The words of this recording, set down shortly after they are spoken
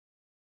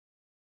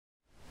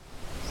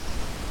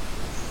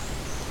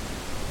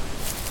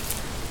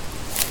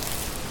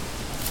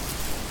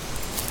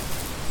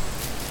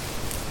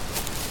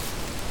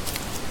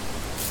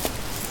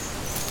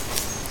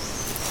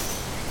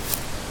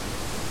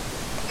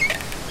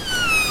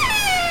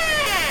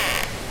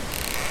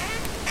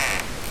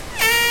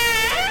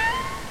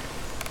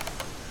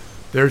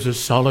There's a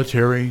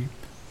solitary,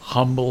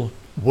 humble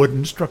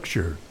wooden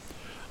structure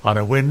on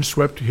a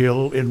windswept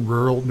hill in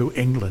rural New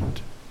England.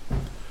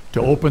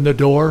 To open the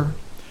door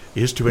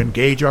is to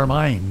engage our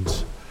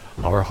minds,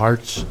 our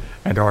hearts,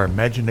 and our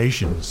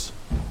imaginations.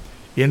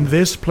 In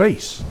this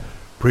place,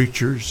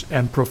 preachers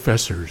and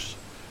professors,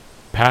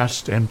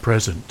 past and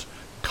present,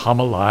 come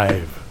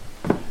alive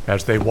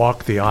as they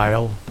walk the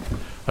aisle,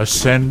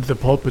 ascend the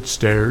pulpit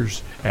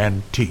stairs,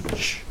 and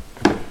teach.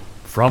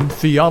 From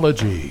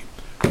theology,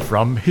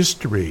 from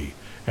history,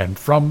 and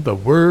from the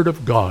Word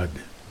of God.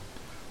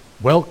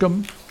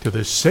 Welcome to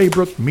the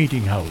Saybrook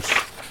Meeting House,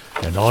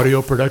 an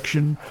audio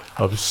production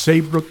of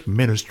Saybrook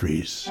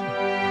Ministries.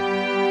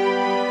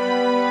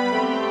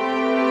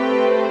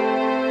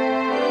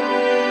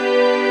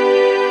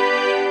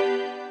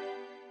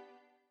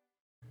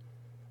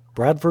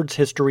 Bradford's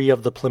History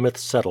of the Plymouth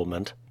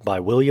Settlement, by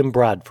William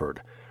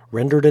Bradford,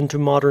 rendered into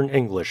modern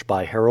English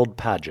by Harold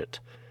Paget.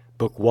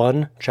 Book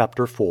 1,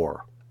 Chapter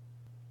 4.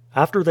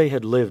 After they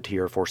had lived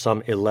here for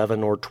some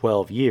 11 or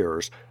 12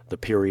 years, the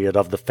period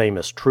of the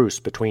famous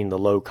truce between the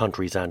Low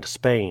Countries and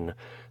Spain,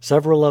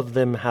 several of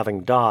them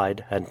having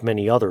died, and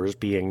many others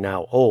being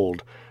now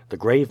old, the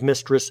grave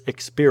mistress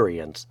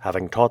Experience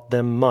having taught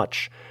them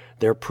much,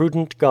 their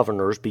prudent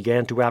governors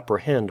began to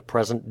apprehend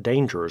present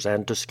dangers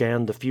and to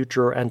scan the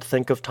future and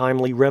think of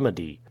timely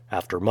remedy.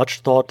 After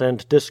much thought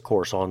and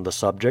discourse on the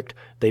subject,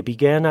 they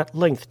began at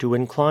length to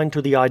incline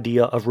to the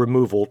idea of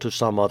removal to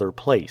some other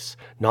place,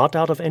 not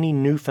out of any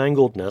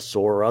newfangledness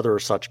or other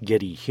such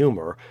giddy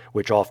humor,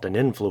 which often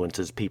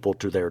influences people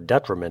to their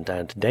detriment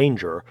and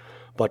danger,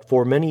 but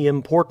for many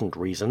important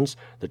reasons,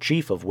 the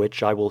chief of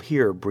which I will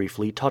here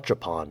briefly touch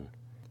upon.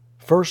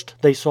 First,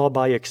 they saw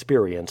by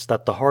experience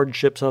that the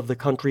hardships of the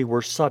country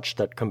were such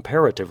that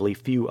comparatively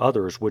few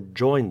others would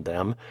join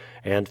them,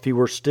 and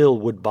fewer still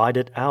would bide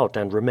it out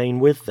and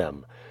remain with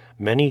them.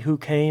 Many who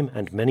came,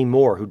 and many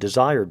more who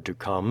desired to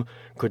come,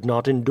 could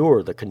not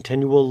endure the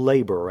continual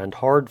labor and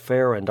hard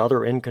fare and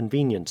other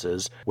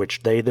inconveniences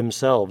which they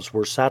themselves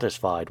were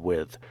satisfied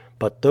with.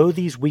 But though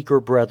these weaker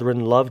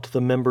brethren loved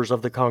the members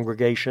of the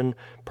congregation,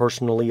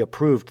 personally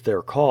approved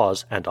their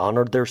cause, and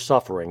honored their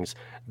sufferings,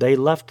 they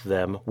left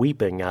them,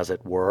 weeping as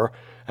it were,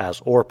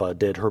 as Orpah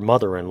did her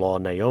mother-in-law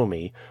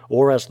Naomi,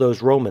 or as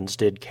those Romans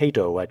did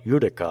Cato at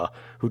Utica,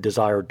 who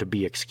desired to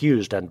be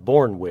excused and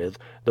borne with,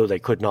 though they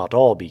could not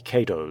all be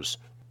Catos.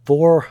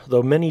 For,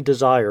 though many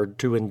desired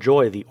to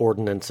enjoy the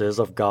ordinances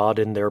of God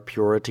in their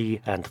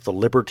purity and the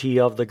liberty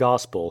of the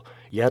gospel,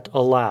 yet,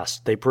 alas,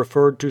 they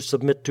preferred to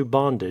submit to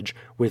bondage,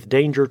 with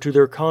danger to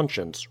their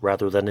conscience,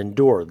 rather than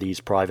endure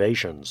these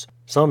privations.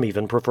 Some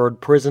even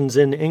preferred prisons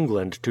in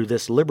England to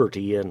this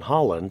liberty in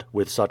Holland,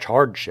 with such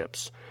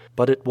hardships.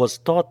 But it was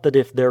thought that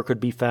if there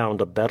could be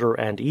found a better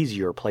and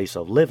easier place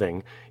of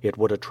living, it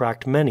would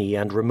attract many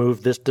and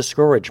remove this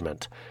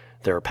discouragement.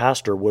 Their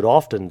pastor would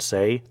often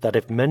say that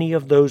if many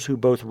of those who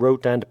both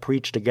wrote and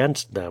preached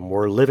against them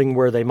were living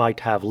where they might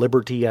have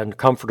liberty and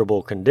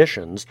comfortable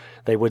conditions,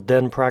 they would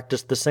then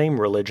practice the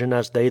same religion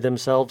as they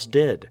themselves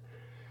did.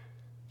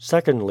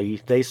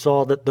 Secondly, they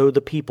saw that though the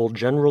people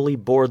generally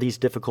bore these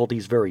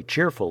difficulties very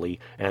cheerfully,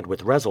 and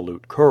with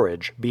resolute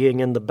courage,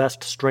 being in the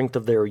best strength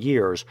of their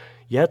years,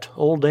 yet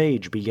old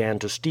age began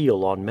to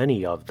steal on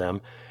many of them,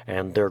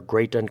 and their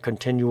great and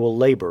continual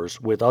labors,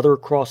 with other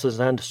crosses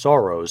and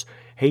sorrows,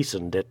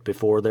 hastened it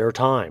before their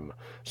time,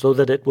 so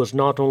that it was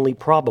not only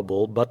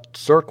probable but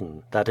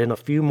certain that in a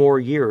few more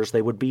years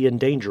they would be in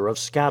danger of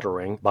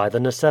scattering by the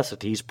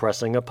necessities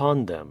pressing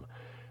upon them.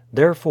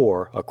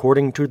 Therefore,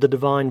 according to the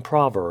divine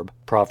proverb,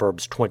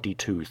 Proverbs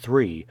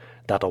 22:3,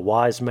 that a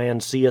wise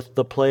man seeth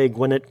the plague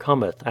when it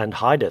cometh and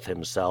hideth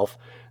himself,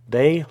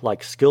 they,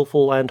 like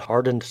skillful and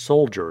hardened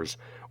soldiers,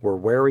 were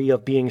wary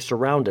of being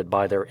surrounded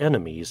by their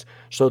enemies,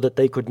 so that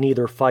they could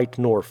neither fight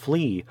nor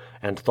flee,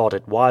 and thought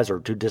it wiser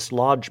to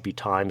dislodge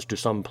betimes to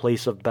some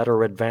place of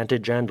better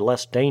advantage and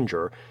less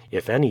danger,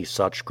 if any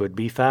such could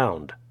be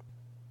found.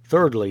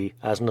 Thirdly,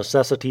 as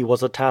necessity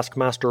was a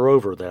taskmaster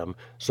over them,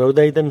 so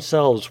they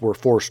themselves were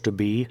forced to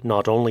be,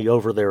 not only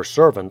over their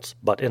servants,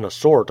 but in a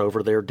sort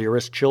over their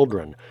dearest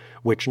children,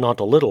 which not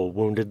a little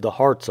wounded the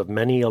hearts of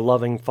many a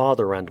loving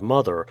father and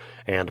mother,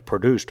 and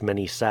produced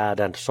many sad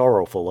and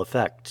sorrowful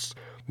effects.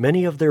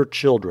 Many of their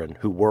children,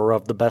 who were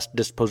of the best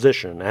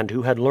disposition and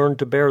who had learned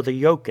to bear the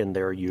yoke in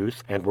their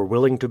youth and were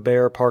willing to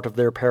bear part of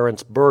their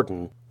parents'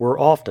 burden, were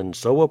often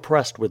so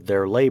oppressed with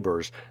their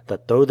labors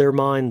that though their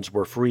minds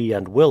were free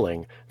and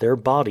willing, their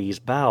bodies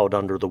bowed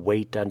under the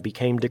weight and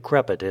became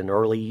decrepit in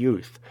early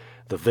youth,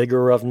 the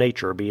vigor of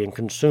nature being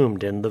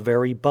consumed in the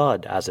very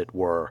bud, as it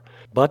were.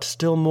 But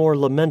still more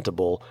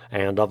lamentable,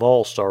 and of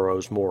all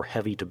sorrows more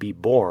heavy to be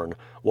borne,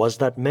 was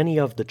that many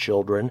of the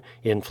children,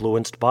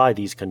 influenced by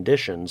these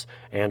conditions,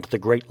 and the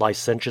great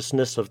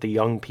licentiousness of the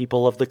young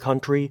people of the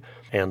country,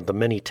 and the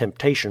many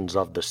temptations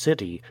of the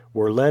city,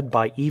 were led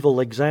by evil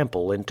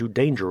example into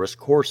dangerous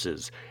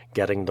courses,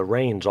 getting the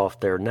reins off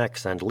their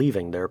necks and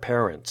leaving their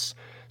parents.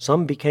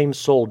 Some became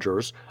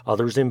soldiers,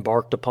 others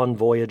embarked upon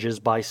voyages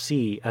by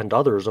sea, and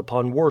others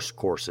upon worse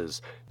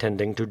courses,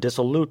 tending to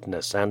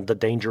dissoluteness and the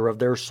danger of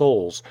their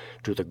souls,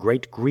 to the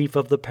great grief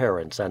of the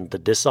parents and the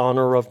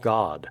dishonor of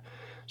God.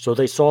 So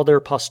they saw their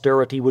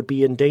posterity would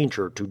be in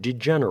danger to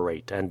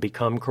degenerate and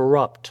become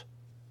corrupt.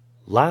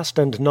 Last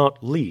and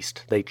not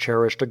least, they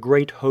cherished a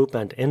great hope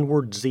and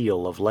inward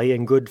zeal of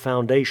laying good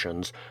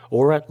foundations,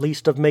 or at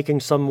least of making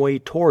some way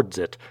towards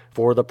it,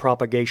 for the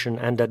propagation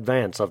and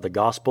advance of the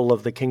gospel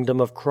of the kingdom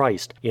of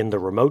Christ in the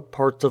remote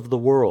parts of the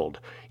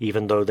world,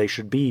 even though they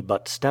should be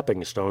but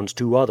stepping stones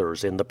to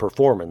others in the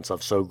performance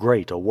of so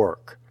great a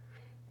work.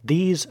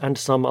 These and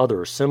some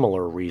other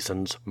similar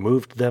reasons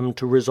moved them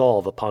to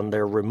resolve upon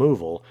their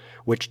removal,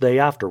 which they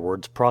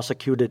afterwards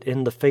prosecuted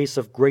in the face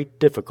of great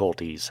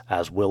difficulties,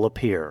 as will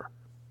appear.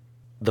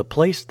 The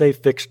place they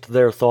fixed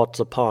their thoughts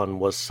upon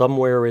was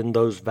somewhere in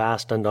those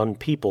vast and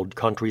unpeopled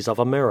countries of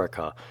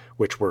America,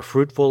 which were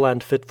fruitful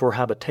and fit for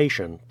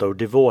habitation, though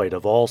devoid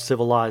of all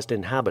civilized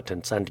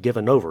inhabitants and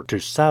given over to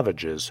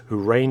savages, who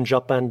range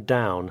up and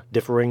down,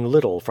 differing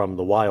little from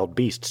the wild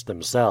beasts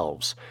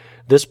themselves.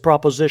 This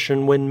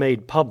proposition, when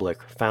made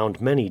public,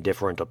 found many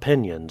different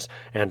opinions,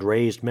 and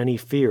raised many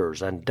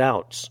fears and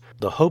doubts.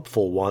 The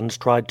hopeful ones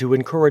tried to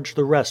encourage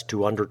the rest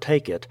to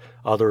undertake it,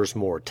 others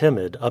more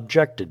timid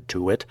objected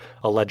to it,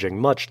 alleging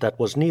much that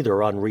was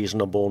neither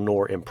unreasonable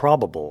nor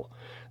improbable.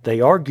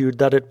 They argued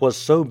that it was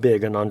so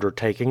big an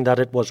undertaking that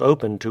it was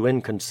open to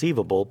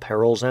inconceivable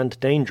perils and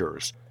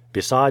dangers.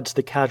 Besides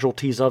the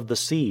casualties of the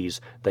seas,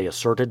 they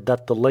asserted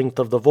that the length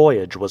of the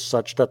voyage was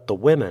such that the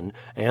women,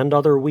 and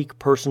other weak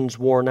persons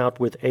worn out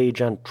with age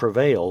and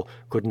travail,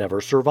 could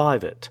never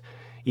survive it.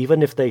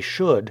 Even if they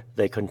should,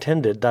 they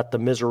contended that the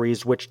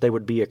miseries which they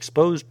would be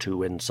exposed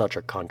to in such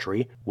a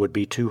country would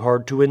be too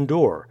hard to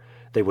endure.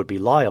 They would be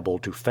liable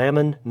to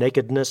famine,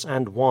 nakedness,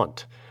 and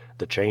want.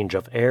 The change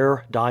of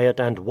air, diet,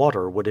 and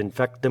water would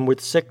infect them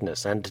with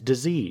sickness and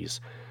disease.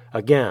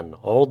 Again,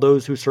 all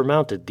those who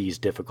surmounted these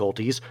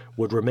difficulties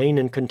would remain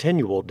in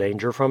continual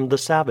danger from the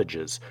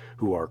savages,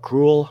 who are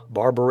cruel,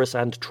 barbarous,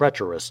 and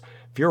treacherous,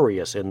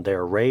 furious in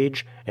their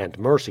rage, and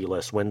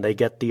merciless when they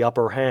get the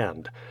upper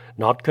hand.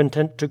 Not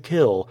content to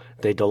kill,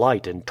 they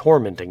delight in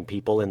tormenting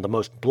people in the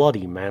most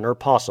bloody manner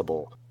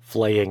possible,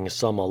 flaying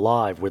some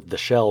alive with the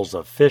shells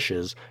of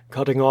fishes,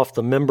 cutting off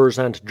the members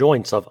and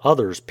joints of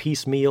others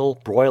piecemeal,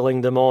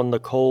 broiling them on the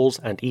coals,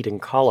 and eating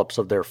collops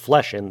of their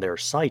flesh in their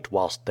sight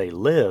whilst they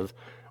live,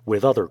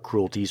 with other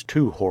cruelties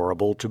too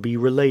horrible to be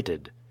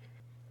related.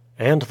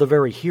 And the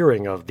very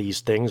hearing of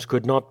these things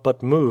could not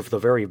but move the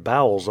very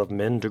bowels of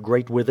men to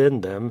grate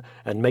within them,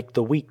 and make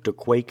the weak to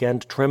quake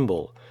and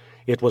tremble.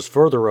 It was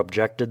further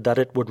objected that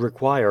it would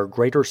require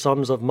greater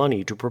sums of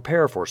money to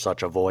prepare for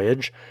such a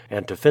voyage,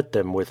 and to fit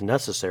them with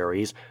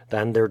necessaries,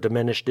 than their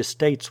diminished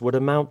estates would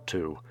amount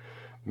to.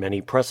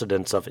 Many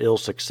precedents of ill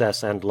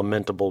success and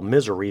lamentable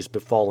miseries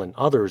befallen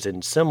others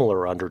in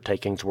similar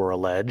undertakings were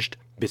alleged,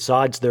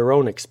 besides their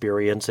own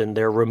experience in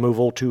their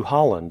removal to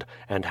Holland,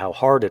 and how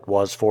hard it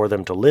was for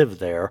them to live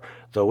there,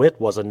 though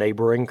it was a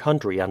neighbouring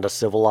country and a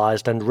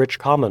civilized and rich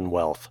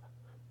commonwealth.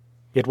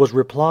 It was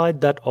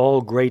replied that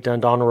all great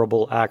and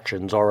honourable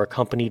actions are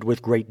accompanied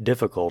with great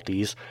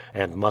difficulties,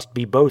 and must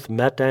be both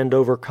met and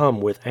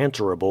overcome with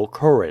answerable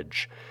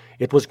courage.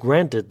 It was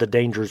granted the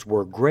dangers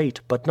were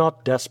great, but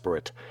not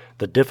desperate.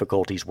 The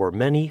difficulties were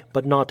many,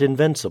 but not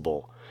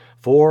invincible.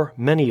 For,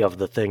 many of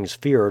the things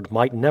feared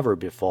might never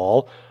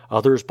befall,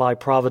 others by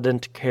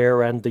provident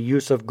care and the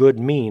use of good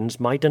means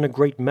might in a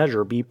great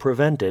measure be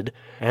prevented,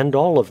 and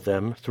all of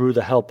them, through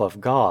the help of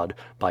God,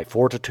 by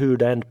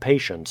fortitude and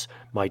patience,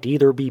 might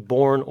either be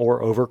borne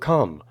or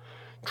overcome.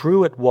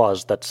 True it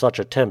was that such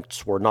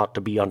attempts were not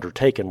to be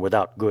undertaken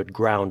without good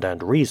ground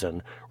and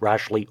reason,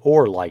 rashly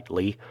or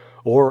lightly,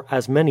 or,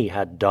 as many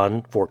had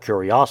done, for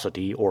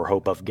curiosity or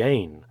hope of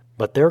gain.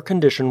 But their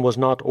condition was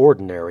not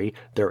ordinary,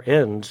 their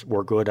ends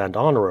were good and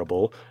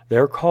honourable,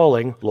 their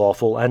calling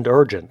lawful and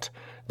urgent.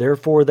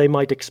 Therefore they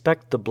might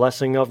expect the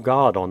blessing of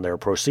God on their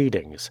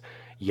proceedings.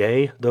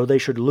 Yea, though they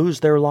should lose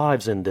their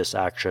lives in this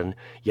action,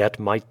 yet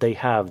might they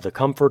have the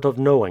comfort of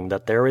knowing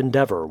that their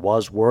endeavour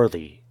was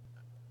worthy.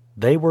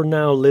 They were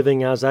now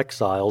living as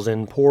exiles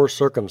in poor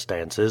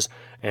circumstances,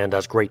 and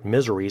as great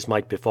miseries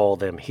might befall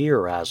them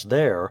here as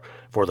there,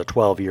 for the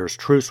 12 years'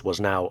 truce was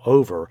now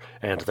over,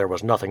 and there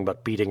was nothing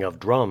but beating of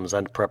drums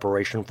and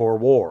preparation for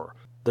war.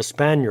 The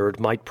Spaniard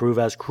might prove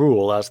as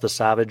cruel as the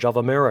savage of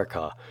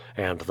America,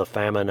 and the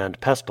famine and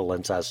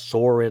pestilence as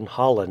sore in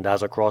Holland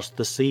as across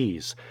the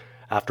seas.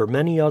 After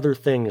many other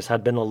things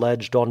had been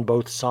alleged on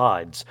both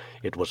sides,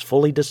 it was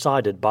fully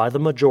decided by the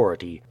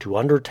majority to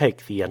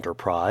undertake the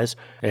enterprise,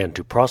 and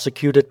to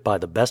prosecute it by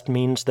the best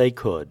means they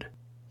could.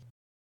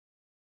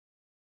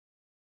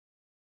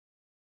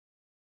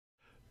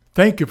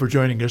 Thank you for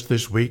joining us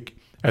this week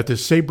at the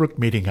Saybrook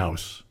Meeting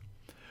House.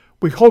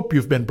 We hope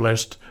you've been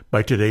blessed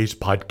by today's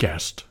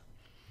podcast.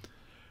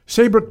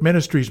 Saybrook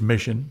Ministries'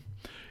 mission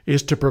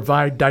is to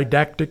provide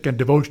didactic and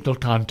devotional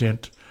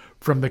content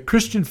from the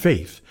Christian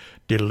faith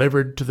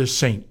delivered to the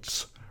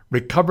saints,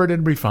 recovered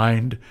and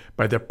refined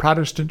by the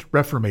Protestant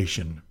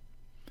Reformation.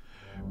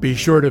 Be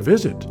sure to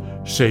visit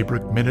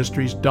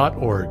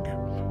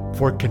saybrookministries.org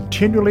for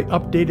continually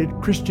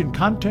updated Christian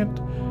content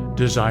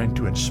designed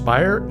to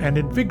inspire and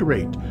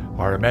invigorate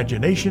our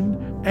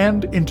imagination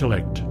and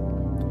intellect.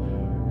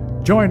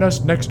 Join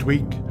us next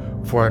week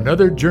for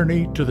another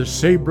journey to the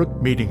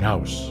Saybrook Meeting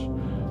House.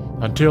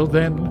 Until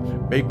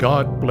then, may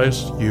God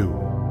bless you.